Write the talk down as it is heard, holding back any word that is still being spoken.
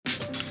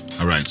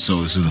Alright, so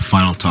this is the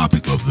final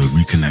topic of the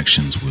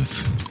Reconnections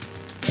with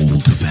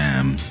Old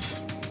Fam.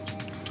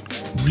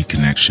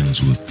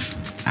 Reconnections with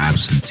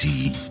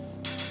absentee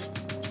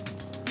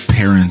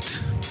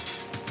parent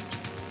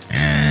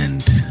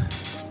and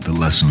the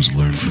lessons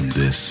learned from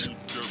this.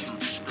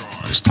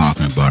 I was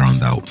talking about on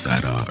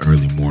that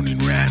early morning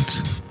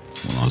rant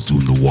when I was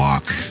doing the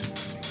walk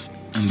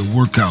and the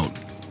workout.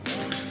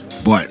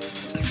 But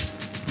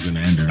we're going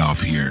to end it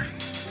off here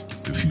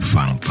with a few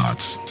final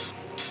thoughts.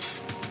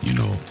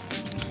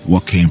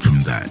 What came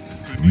from that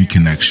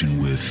reconnection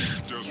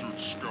with,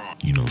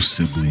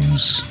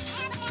 siblings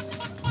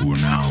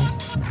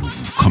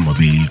who've come of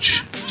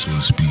age, so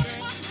to speak,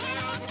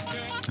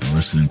 and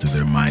listening to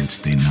their mind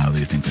state and how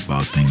they think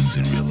about things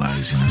and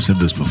realizing, I've said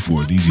this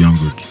before, these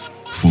younger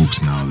folks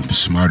now, they're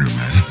smarter,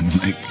 man.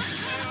 Like,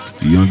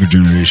 the younger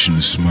generation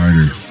is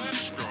smarter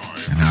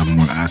and have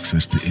more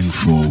access to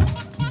info,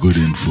 good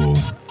info,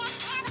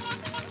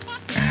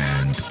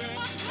 and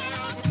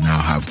now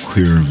have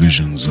clearer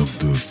visions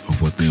of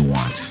what they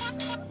want.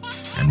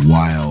 And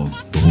while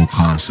the whole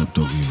concept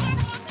of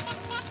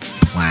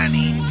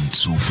planning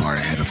so far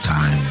ahead of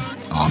time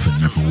often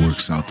never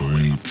works out the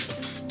way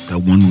that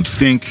one would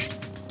think,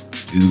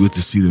 it's good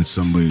to see that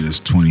somebody that's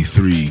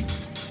 23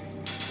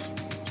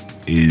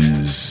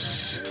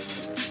 is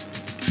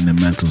in a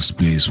mental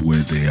space where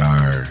they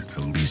are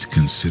at least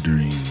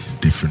considering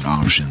different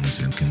options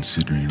and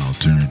considering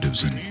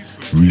alternatives and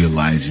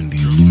realizing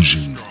the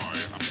illusion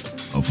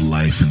of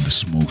life and the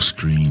smoke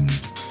screen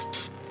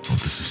of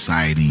the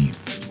society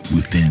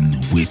within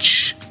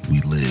which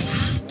we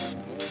live.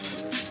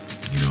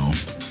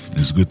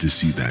 It's good to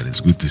see that.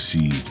 It's good to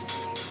see,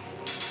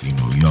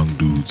 young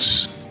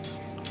dudes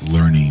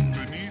learning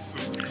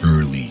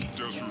early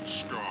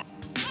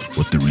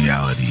what the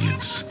reality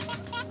is.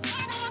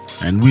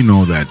 And we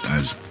know that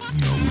as,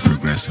 we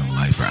progress in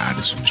life, our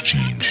attitudes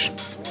change.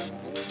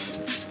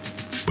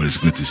 But it's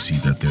good to see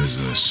that there's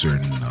a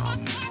certain,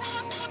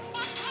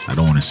 I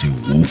don't want to say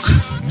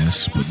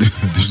wokeness, but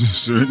there's a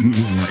certain,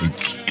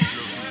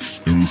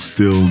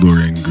 instilled or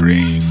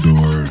ingrained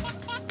or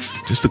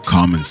just a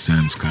common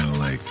sense kind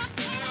of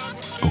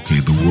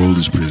okay, the world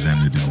is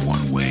presented in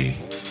one way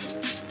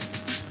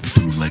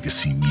through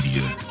legacy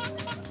media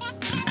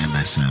and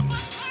MSM,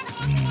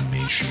 meaning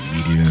mainstream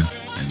media. I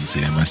didn't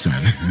say MSN,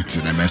 I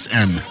said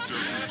MSM.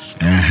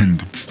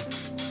 And,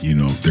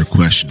 they're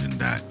questioning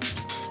that.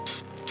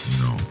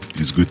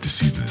 It's good to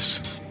see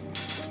this.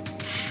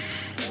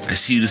 I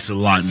see this a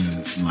lot in,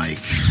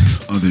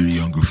 other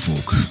younger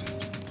folk,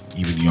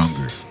 even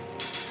younger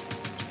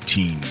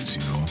teens,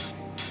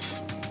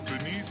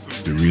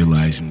 They're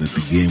realizing that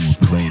the game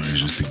we're playing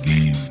is just a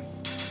game.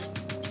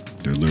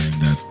 They're learning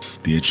that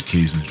the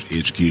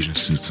education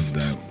system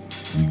that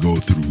we go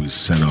through is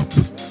set up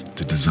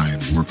to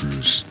design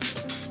workers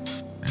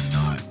and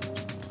not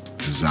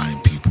design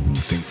people who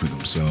think for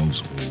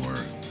themselves or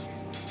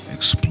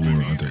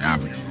explore other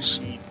avenues.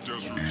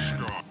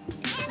 And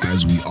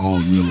as we all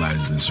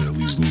realize this, or at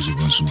least those of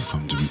us who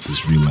come to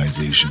this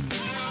realization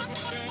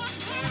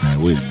that,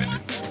 wait a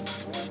minute,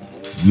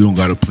 we don't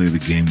gotta play the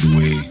game the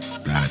way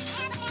that,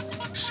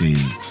 say,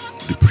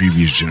 the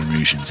previous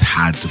generations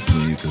had to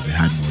play because they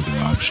had no other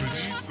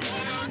options.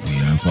 We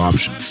have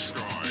options.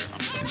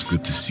 It's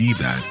good to see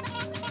that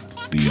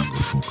the younger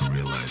folk are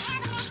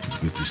realizing this. It's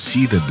good to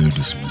see that they're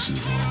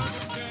dismissive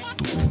of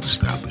the old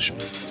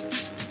establishment.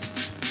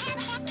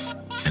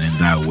 And in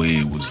that way,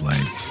 it was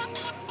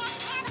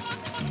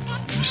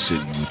you're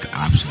sitting with the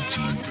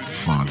absentee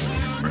father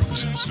who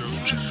represents the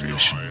old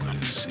generation, but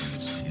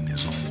is in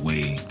his own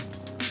way,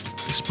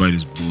 despite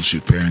his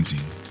bullshit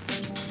parenting,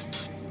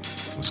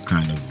 was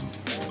kind of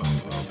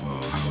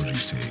how would you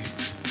say?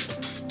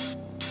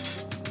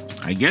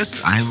 I guess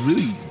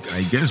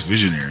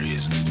visionary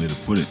is the way to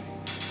put it.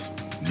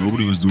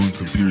 Nobody was doing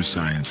computer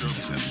science in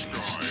the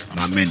 70s.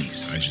 Not many.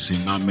 I should say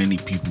not many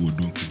people were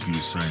doing computer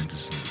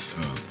science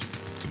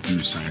in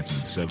the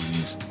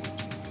 70s.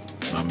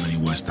 Not many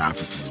West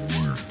Africans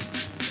were.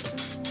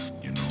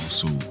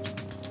 So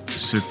to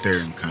sit there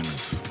and kind of,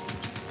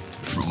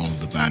 for all of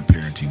the bad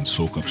parenting,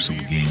 soak up some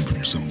game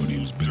from somebody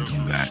who's been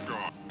through that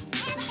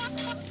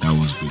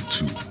was good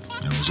too.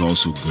 And it was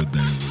also good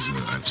that it was,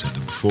 I've said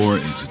it before,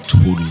 it's a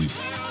totally,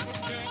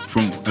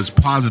 from as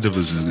positive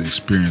as an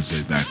experience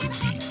that could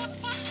be.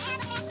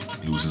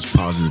 It was as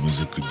positive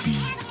as it could be.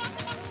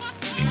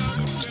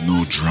 There was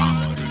no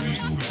drama, there was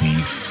no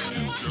beef,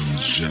 there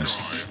was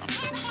just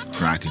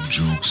cracking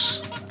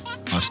jokes,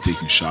 us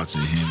taking shots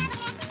at him,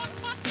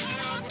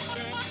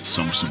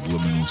 some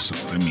subliminal,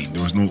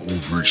 there was no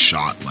overt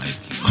shot,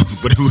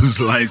 but it was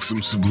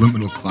some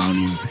subliminal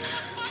clowning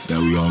that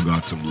we all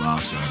got some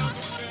laughs out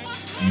of.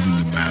 Even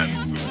the man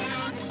who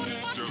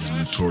is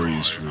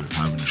notorious for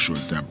having a short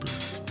temper,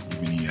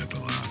 even he had to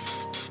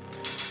laugh.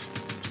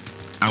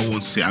 I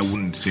wouldn't say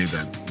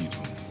that,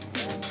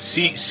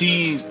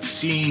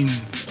 seeing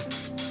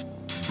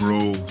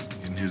bro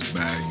in his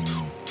bag,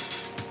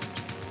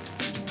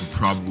 would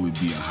probably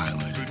be a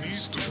highlight of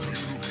this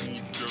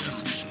 2019.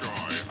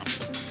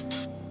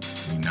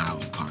 We now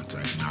in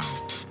contact now.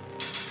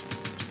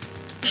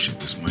 shit,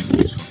 this mic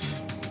is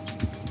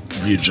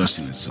fucking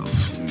readjusting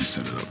itself. Let me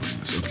set it up like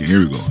this. Okay, here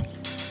we go.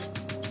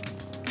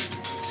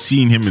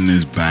 Seeing him in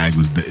this bag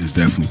is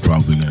definitely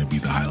probably going to be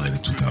the highlight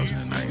of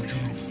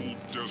 2019.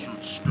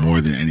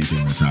 More than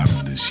anything that's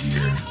happened this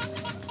year,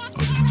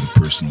 other than the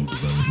personal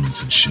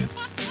developments and shit,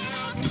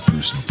 and the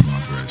personal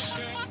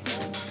progress.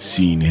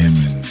 Seeing him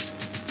in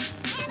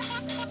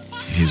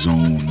his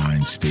own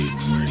mind state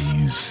where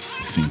he's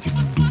thinking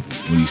of doing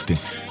what he's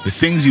thinking. The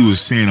things he was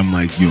saying, I'm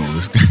like, yo,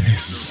 this guy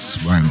is a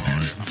smart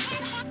man.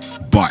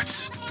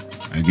 But,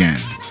 again,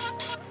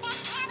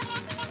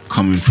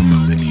 coming from a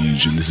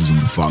lineage, and this is on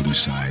the father's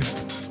side,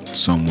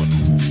 someone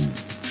who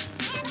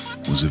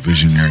was a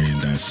visionary in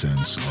that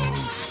sense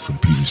of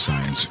computer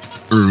science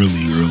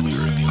early on in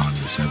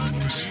the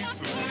 70s.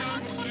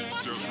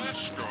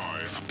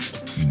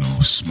 You know,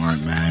 smart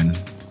man,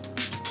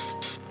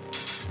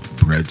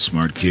 bred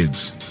smart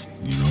kids,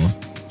 you know?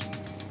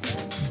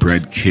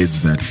 Bred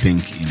kids that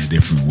think in a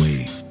different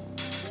way.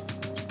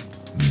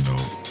 You know,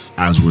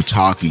 as we're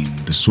talking,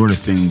 the sort of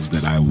things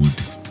that I would,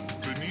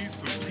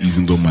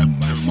 even though my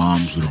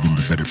mom's would have been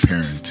the better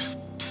parent,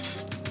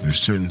 there's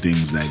certain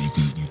things that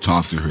you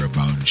talk to her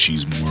about and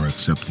she's more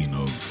accepting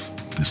of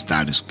the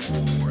status quo,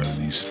 or at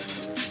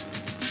least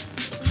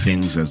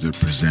things as they're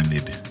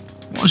presented.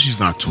 Well, she's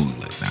not totally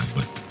like that,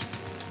 but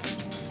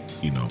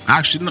you know,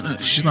 actually, no,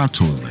 she's not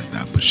totally like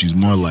that, but she's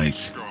more like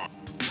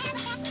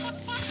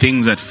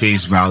things at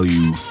face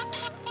value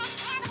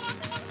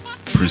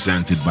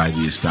presented by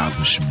the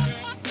establishment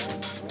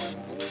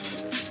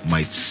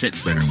might sit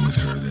better with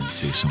her than,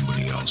 say,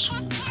 somebody else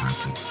who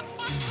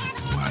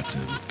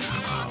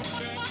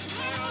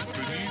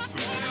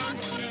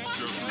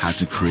had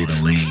to create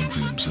a lane for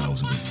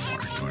themselves a bit more.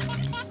 You know what I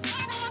mean?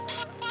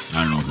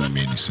 I don't know if that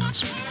made any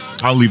sense.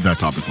 I'll leave that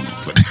topic alone.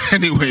 But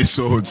anyway,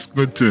 so it's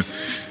good to.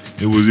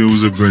 It was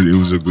a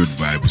good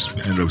vibe.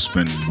 I ended up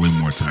spending way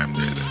more time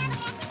there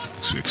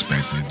than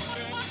expected.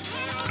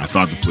 I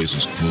thought the place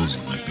was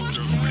closing, like there was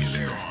nobody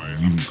there.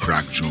 Even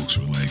crack jokes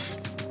were like,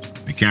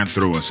 they can't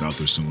throw us out.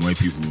 There's some white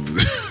people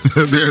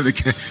over there. They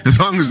can't, as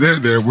long as they're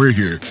there, we're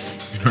here.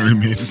 You know what I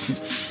mean?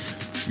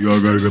 We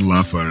all got a good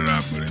laugh out of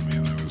that. But I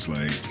mean, it was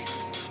like,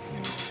 you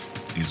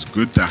know, it's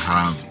good to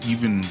have,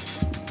 even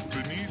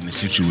in a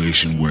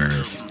situation where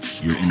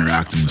you're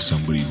interacting with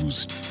somebody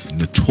who's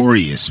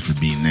notorious for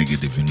being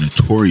negative and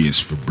notorious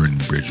for burning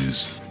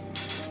bridges,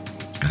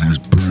 and has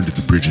burned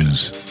the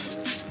bridges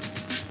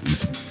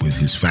with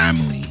his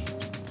family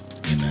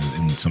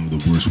in some of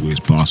the worst ways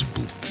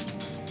possible.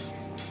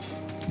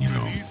 You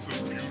know,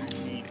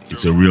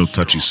 it's a real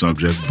touchy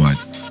subject, but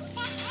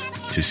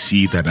to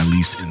see that at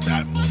least in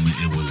that moment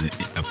it was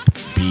a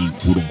being,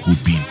 quote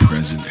unquote, being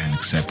present and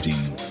accepting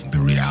the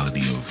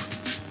reality of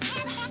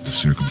the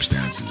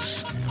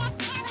circumstances, you know.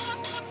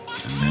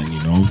 And then,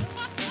 you know,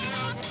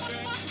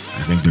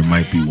 I think there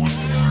might be one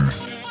more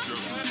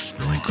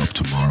link up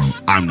tomorrow.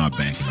 I'm not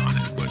banking on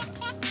it, but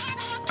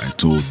I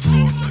told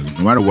bro, I'm like,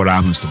 no matter what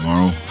happens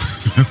tomorrow,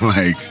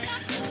 like,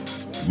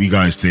 we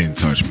gotta stay in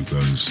touch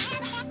because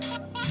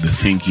the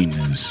thinking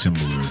is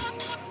similar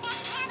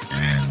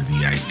and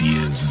the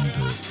ideas and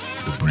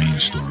the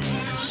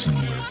brainstorming is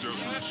similar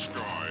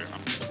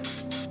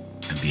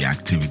and the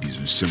activities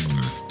are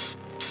similar.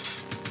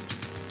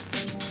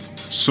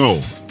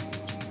 So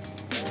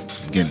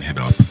I'm getting hit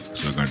up,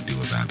 so I gotta deal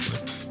with that.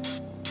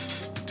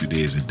 But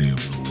today is a day of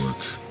no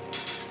work,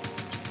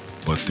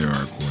 but there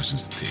are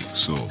courses to take.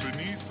 So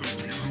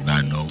on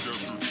that note,